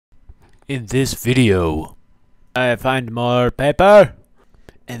In this video, I find more paper,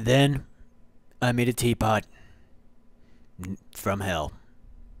 and then I made a teapot from hell,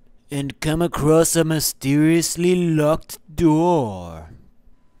 and come across a mysteriously locked door.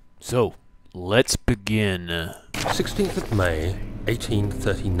 So, let's begin. 16th of May,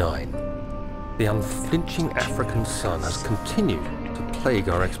 1839. The unflinching African sun has continued to plague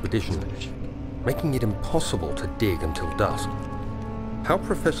our expedition, making it impossible to dig until dusk. How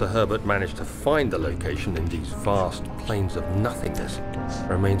Professor Herbert managed to find the location in these vast plains of nothingness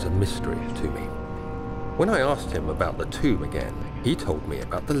remains a mystery to me. When I asked him about the tomb again, he told me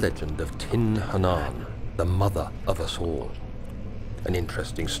about the legend of Tin Hanan, the mother of us all. An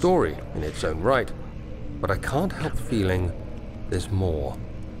interesting story in its own right, but I can't help feeling there's more.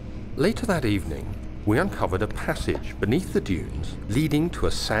 Later that evening, we uncovered a passage beneath the dunes leading to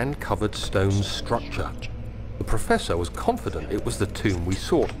a sand-covered stone structure. The professor was confident it was the tomb we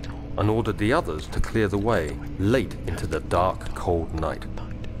sought and ordered the others to clear the way late into the dark, cold night.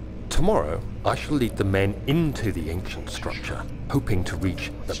 Tomorrow, I shall lead the men into the ancient structure, hoping to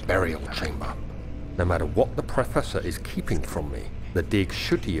reach the burial chamber. No matter what the professor is keeping from me, the dig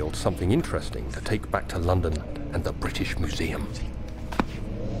should yield something interesting to take back to London and the British Museum.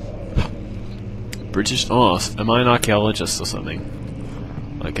 British? Oh, am I an archaeologist or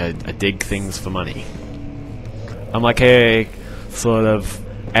something? Like I dig things for money. I'm like a sort of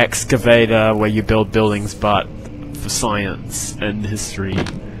excavator where you build buildings, but for science and history.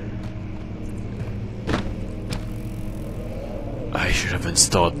 I should have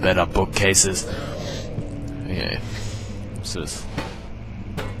installed better bookcases. Okay, what's this?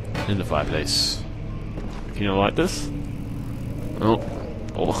 In the fireplace. Can you light this?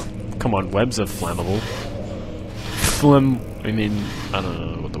 Oh, come on, webs are flammable. I mean, I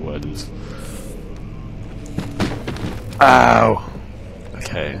don't know what the word is. Ow!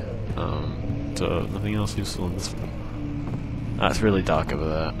 Okay, so nothing else useful in this room. That's really dark over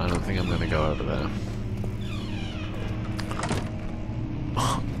there. I don't think I'm gonna go over there.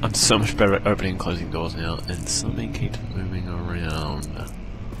 I'm so much better at opening and closing doors now, and something keeps moving around.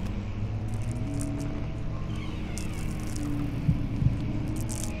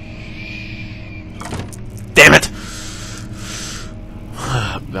 Damn it!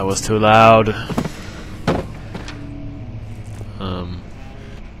 That was too loud.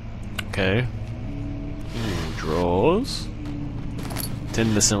 Okay. Drawers.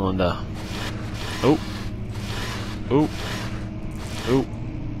 Tinder cylinder. Oh. Oh. Oh.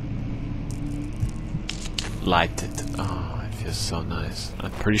 Light it. Oh, it feels so nice.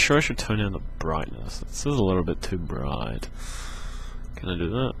 I'm pretty sure I should turn down the brightness. This is a little bit too bright. Can I do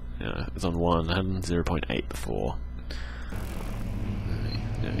that? Yeah, it's on 1. I had 0.8 before.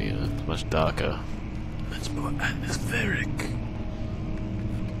 There we go. It's much darker. It's more atmospheric.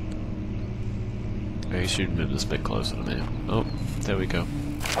 I should move this a bit closer to me. Oh, there we go.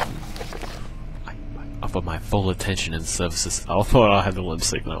 I offer my full attention and services. I thought I had the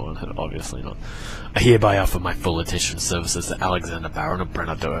lipstick, that one. Obviously not. I hereby offer my full attention and services to Alexander, Baron of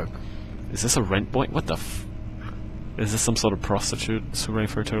Brenado. Is this a rent boy? What the f... Is this some sort of prostitute? Survey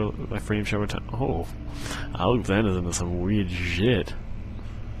for a total, like free show return? Oh, Alexander's into some weird shit.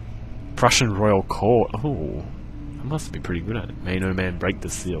 Prussian royal court. Oh, I must be pretty good at it. May no man break the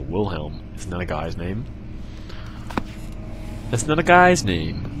seal. Wilhelm. Isn't that a guy's name? That's not a guy's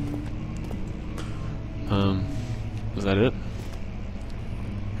name. Was that it?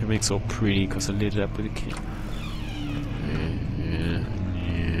 It makes all pretty because I lit it up with a kid.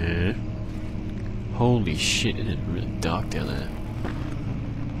 Yeah. Holy shit, it is really dark down there.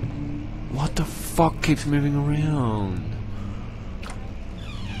 What the fuck keeps moving around?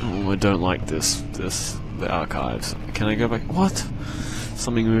 Oh, I don't like this, the archives. Can I go back? What?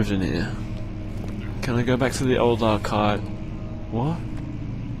 Something moved in here. Can I go back to the old archive? What?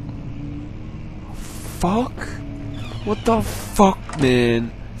 Fuck? What the fuck,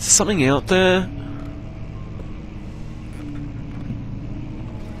 man? Is there something out there?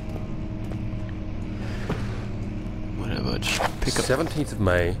 Whatever, just pick up. 17th of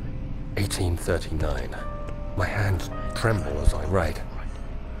May, 1839. My hands tremble as I write.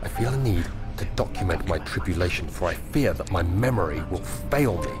 I feel a need to document my tribulation, for I fear that my memory will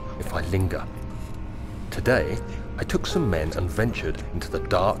fail me if I linger. Today, I took some men and ventured into the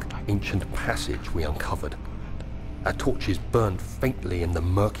dark, ancient passage we uncovered. Our torches burned faintly in the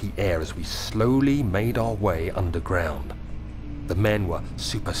murky air as we slowly made our way underground. The men were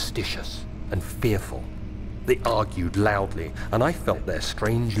superstitious and fearful. They argued loudly, and I felt their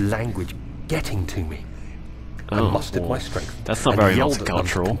strange language getting to me. I mustered my strength that's not and very yelled at them to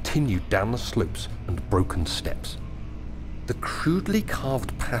multicultural. continue down the slopes and broken steps. The crudely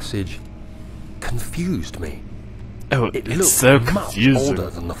carved passage confused me. Oh, It it's looked so much confusing. older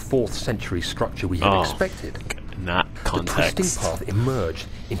than the 4th century structure we had expected. In that The context. twisting path emerged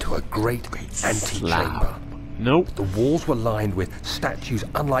into a great antechamber. Nope. The walls were lined with statues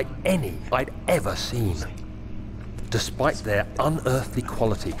unlike any I'd ever seen. Despite their unearthly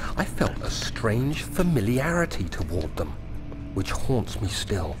quality, I felt a strange familiarity toward them, which haunts me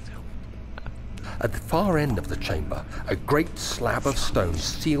still. At the far end of the chamber, a great slab of stone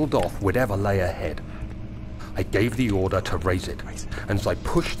sealed off whatever lay ahead. I gave the order to raise it, and as I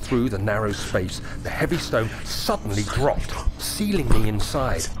pushed through the narrow space, the heavy stone suddenly dropped, sealing me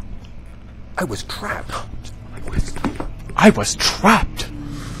inside. I was trapped. I was trapped!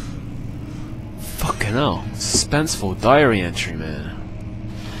 Fucking hell. Suspenseful diary entry, man.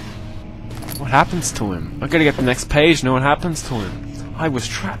 What happens to him? I gotta get the next page, know what happens to him. I was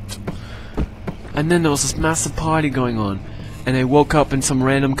trapped. And then there was this massive party going on, and I woke up in some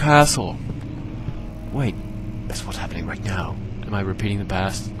random castle. Wait, that's what's happening right now. Am I repeating the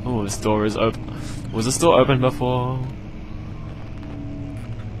past? Oh, this door is open. Was this door open before?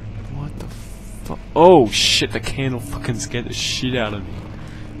 What the fuck? Oh shit, the candle fucking scared the shit out of me.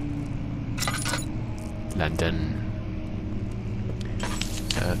 London.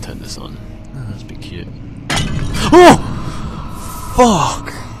 Turn this on. Oh, that's be cute. Oh!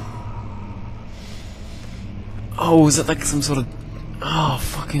 Fuck! Oh, is that like some sort of... Oh,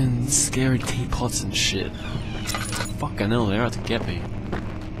 fucking scary teapots and shit. Fucking hell, they're out to get me.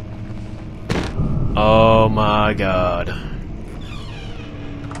 Oh my god.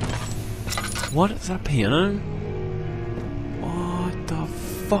 What? Is that a piano? What the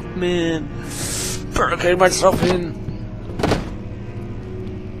fuck, man? Barricade myself in.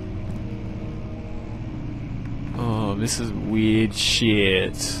 Oh, this is weird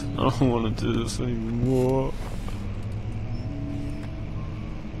shit. I don't want to do this anymore.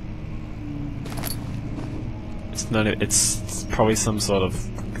 It's not. It's probably some sort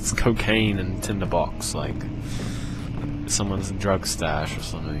of. It's cocaine and tinderbox, like someone's drug stash or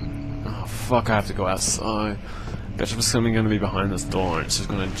something. Oh fuck! I have to go outside. Bet if something gonna be behind this door, and it's just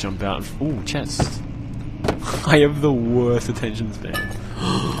gonna jump out. And, ooh, chest. I have the worst attention span.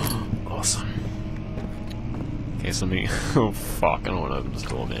 Awesome. Okay, something. Oh fuck! I don't want to open this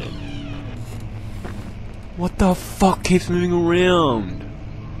door, man. What the fuck keeps moving around?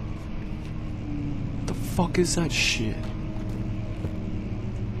 What the fuck is that shit?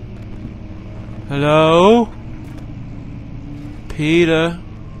 Hello? Peter?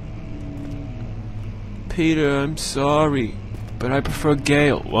 Peter, I'm sorry, but I prefer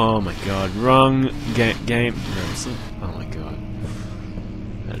Gale. Oh my god, wrong game. No, oh my god.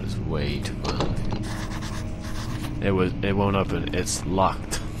 That is way too violent. It won't open, it's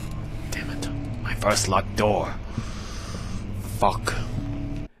locked. Damn it. My first locked door. Fuck.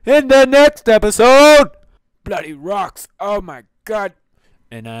 In the next episode! Bloody rocks, oh my god.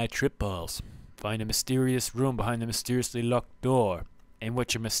 And I trip balls. Find a mysterious room behind the mysteriously locked door, in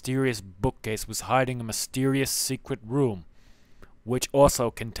which a mysterious bookcase was hiding a mysterious secret room, which also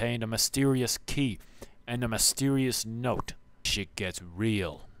contained a mysterious key and a mysterious note. Shit gets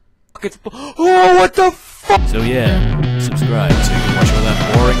real. Oh, what the fuck? So yeah, subscribe so you can watch all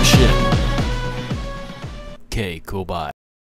that boring shit. Okay, cool, bye.